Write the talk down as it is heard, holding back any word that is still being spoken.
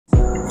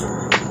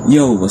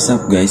Yo, what's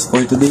up guys?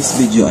 For today's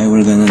video, I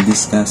will gonna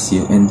discuss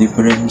you and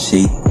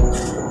differentiate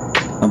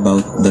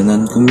about the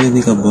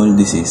non-communicable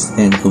disease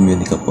and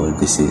communicable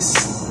disease.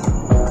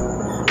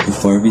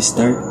 Before we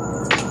start,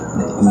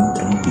 the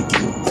intro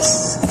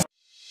begins.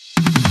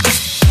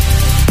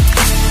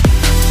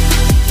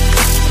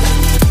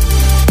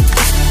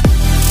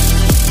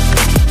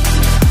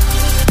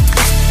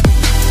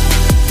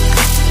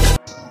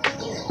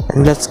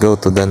 And let's go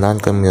to the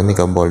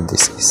non-communicable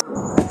disease.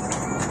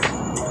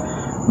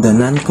 The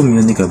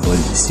non-communicable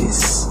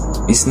disease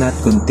is not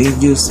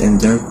contagious and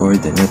therefore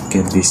the not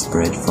can be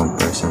spread from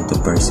person to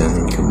person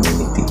in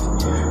community.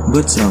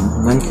 But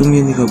some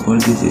non-communicable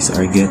diseases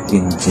are get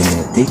in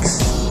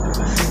genetics,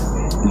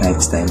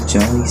 lifestyle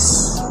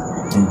choice,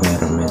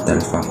 environmental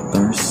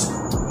factors.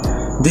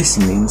 This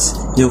means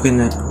you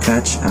cannot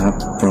catch up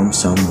from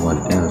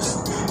someone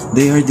else.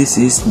 They are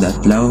diseases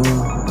that long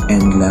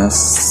and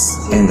last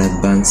and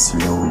advance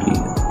slowly,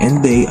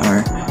 and they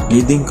are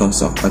leading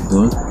cause of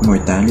adult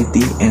mortality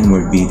and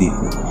morbidity.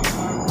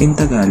 In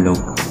Tagalog,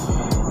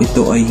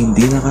 ito ay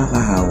hindi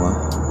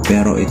nakakahawa,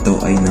 pero ito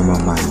ay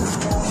namamana.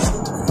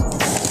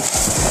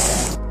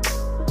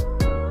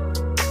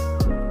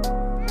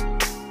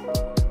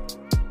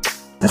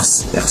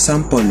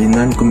 Example in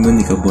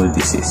non-communicable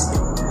disease.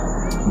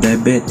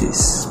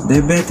 Diabetes.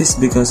 Diabetes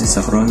because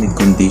it's a chronic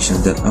condition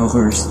that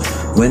occurs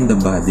when the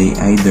body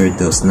either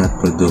does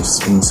not produce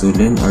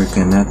insulin or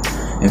cannot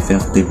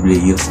effectively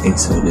use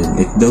insulin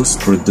it does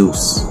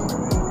produce.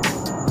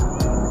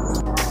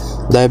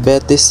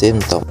 Diabetes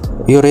symptom: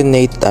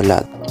 urinate a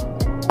lot,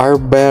 are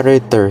very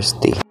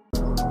thirsty,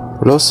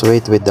 lose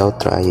weight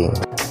without trying,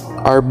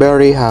 are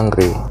very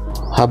hungry,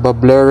 have a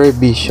blurry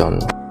vision.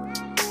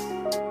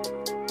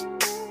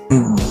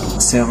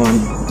 Second,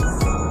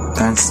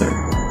 cancer.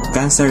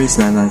 Cancer is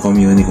not a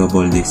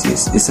non-communicable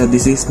disease. It's a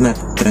disease not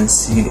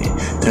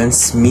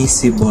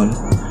transmissible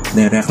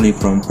directly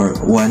from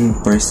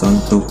one person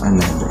to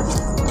another.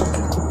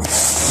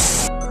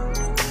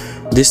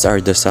 These are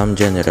the some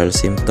general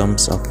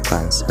symptoms of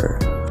cancer.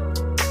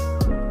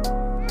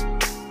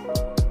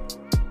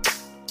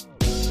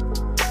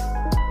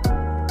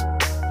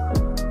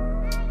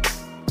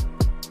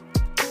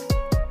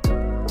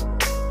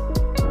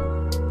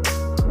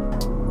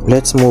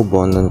 Let's move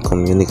on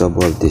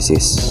communicable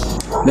disease.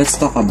 Let's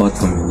talk about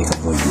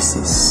communicable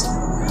disease.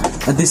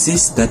 A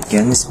disease that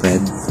can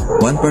spread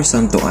one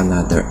person to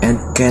another and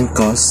can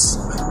cause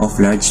of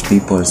large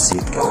people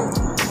sick.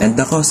 And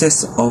the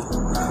causes of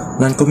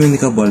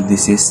non-communicable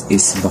disease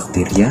is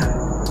bacteria,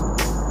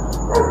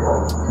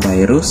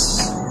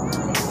 virus,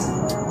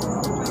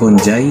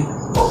 fungi,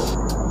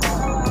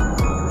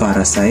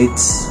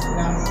 parasites.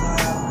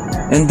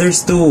 And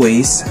there's two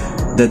ways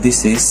the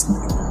disease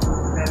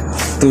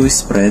to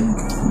spread: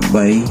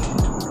 by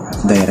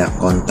direct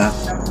contact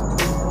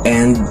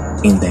and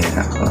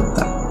indirect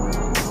contact.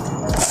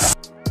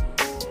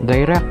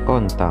 Direct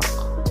contact.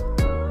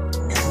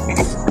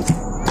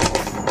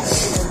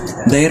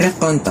 Direct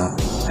contact.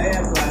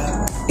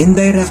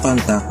 Indirect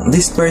contact.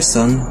 This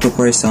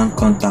person-to-person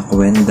contact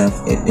when the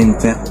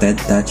infected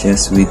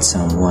touches with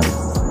someone.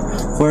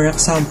 For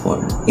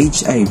example,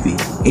 HIV.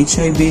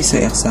 HIV is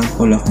an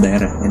example of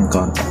direct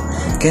contact.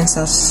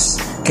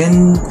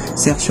 Can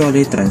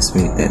sexually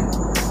transmitted.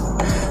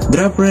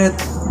 Droplet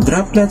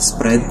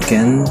spread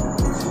can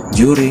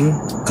during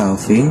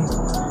coughing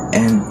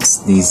and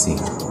sneezing.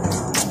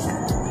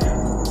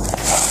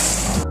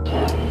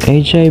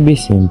 HIV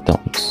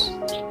symptoms: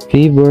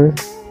 fever,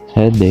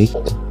 headache,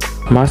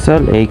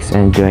 muscle aches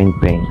and joint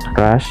pain,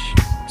 rash,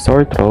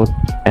 sore throat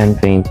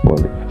and painful,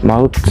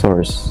 mouth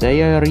sores,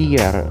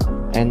 diarrhea,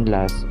 and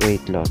last,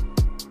 weight loss.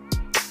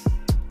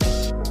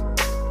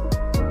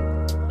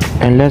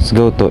 And let's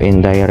go to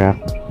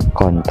indirect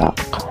contact.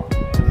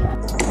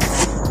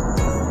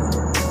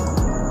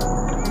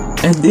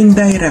 And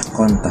indirect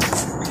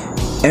contact.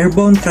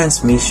 Airborne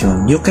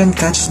transmission. You can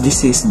catch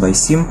disease by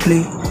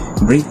simply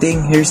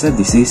breathing. Here's a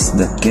disease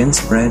that can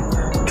spread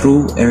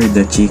through air: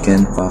 the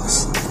chicken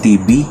pox,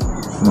 TB,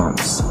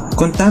 mumps.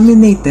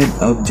 Contaminated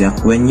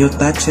object: when you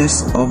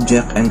touches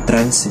object, and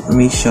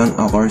transmission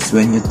occurs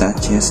when you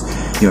touches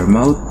your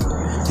mouth,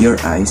 your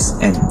eyes,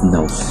 and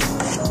nose.